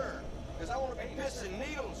 Sure, because I want to be pissing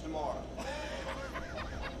needles tomorrow.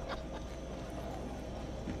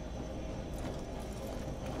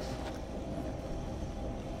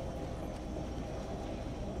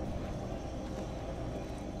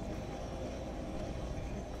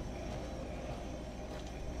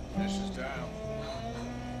 This is down.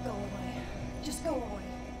 Go away. Just go away.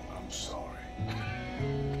 I'm sorry.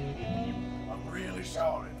 I'm really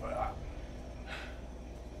sorry, but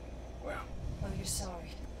well. Oh, you're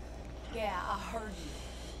sorry. Yeah, I heard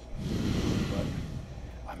you. But,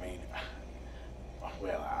 I mean,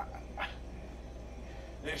 well,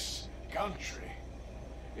 this country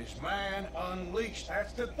is man unleashed.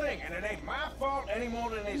 That's the thing, and it ain't my fault any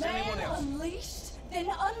more than it is anyone Man else. unleashed?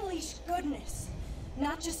 Then unleash goodness.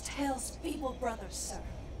 Not just hell's feeble brothers, sir.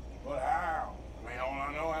 But how? I mean, all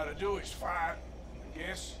I know how to do is fight, I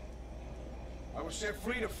guess. I was set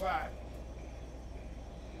free to fight.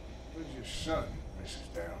 Where's your son, Mrs.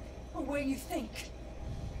 Down? Where you think?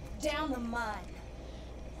 Down the mine.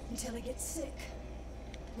 Until he gets sick.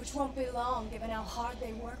 Which won't be long, given how hard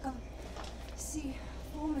they work him. See,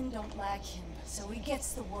 women don't like him, so he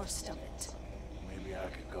gets the worst of it. Maybe I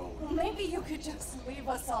could go. Well, maybe you could just leave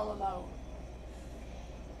us all alone.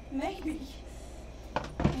 Maybe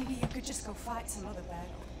you could just go fight some other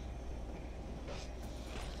battle.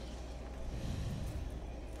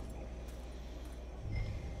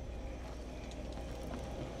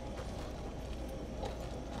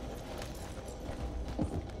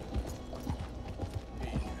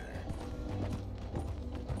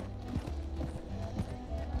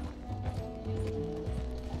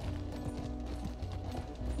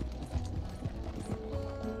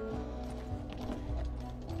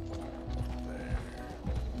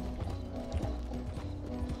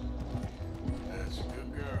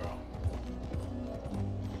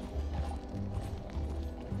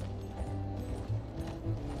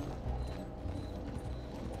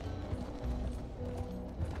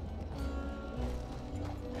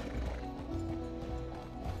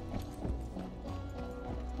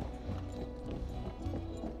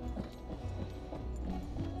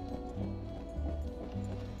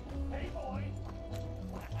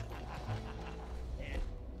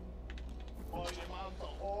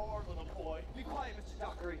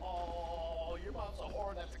 Oh, your mom's a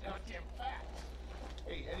whore, that's a goddamn fact.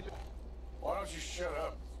 Hey, anybody... Why don't you shut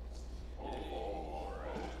up?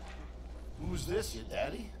 Who's this, your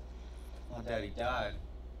daddy? My daddy died.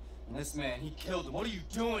 And this man, he killed him. What are you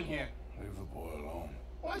doing here? Leave the boy alone.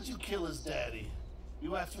 Why'd you kill his daddy?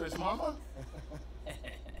 You after his mama?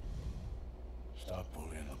 Stop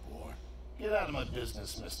bullying the boy. Get out of my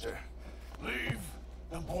business, mister. Leave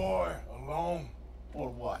the boy alone. Or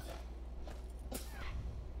what? Or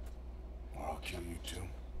I'll kill you too.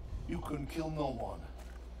 You couldn't kill no one.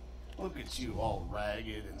 Look at you, all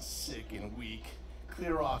ragged and sick and weak.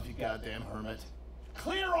 Clear off, you goddamn hermit.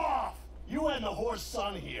 Clear off! You and the horse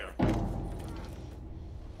son here. Can't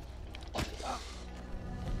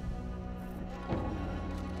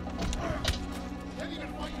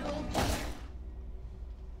even fight your own...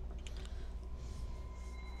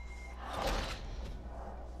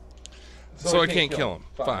 So I can't kill him.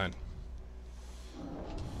 Fine.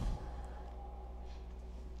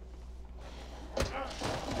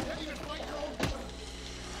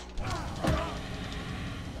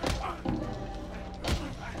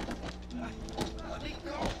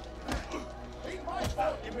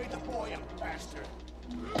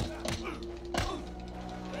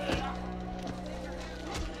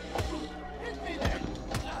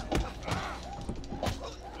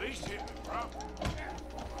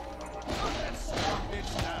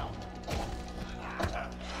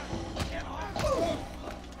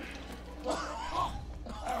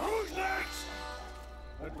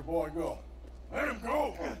 Go. Let him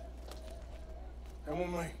go. Come with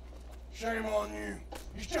me. Shame on you.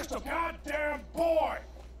 He's just a goddamn boy.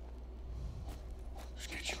 Let's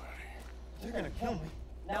get you out of here. They're gonna kill me.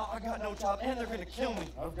 Now I got no job and they're gonna kill me.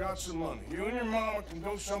 I've got some money. You and your mama can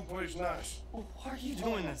go someplace nice. Well, why are you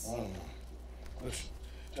doing this? Listen,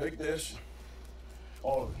 take this.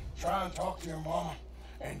 All of it. Try and talk to your mama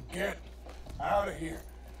and get out of here.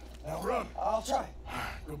 Now run. I'll try.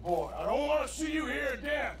 Good boy. I don't want to see you here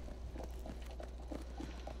again.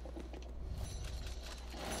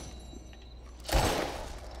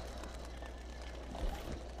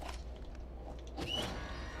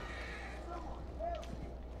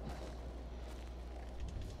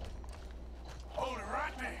 Hold it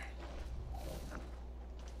right there.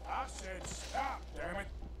 I said stop, damn it.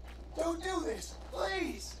 Don't do this,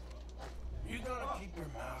 please.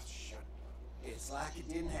 It's like it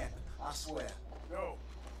didn't happen, I swear. No.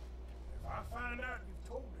 If I find out you've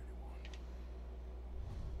told anyone.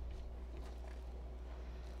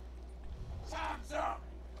 Time's up!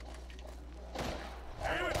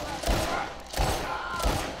 Damn it!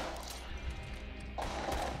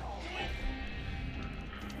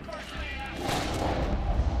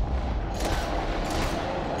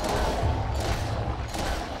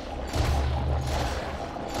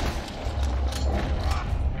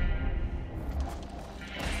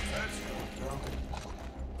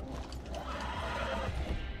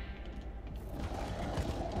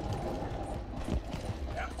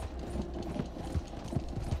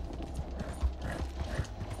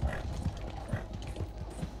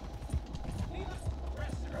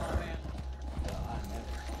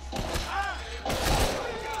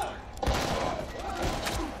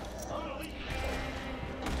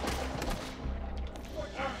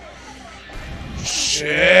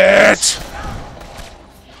 Shit!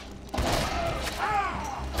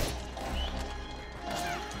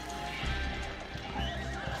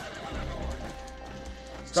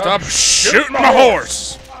 Stop shooting my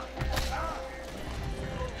horse!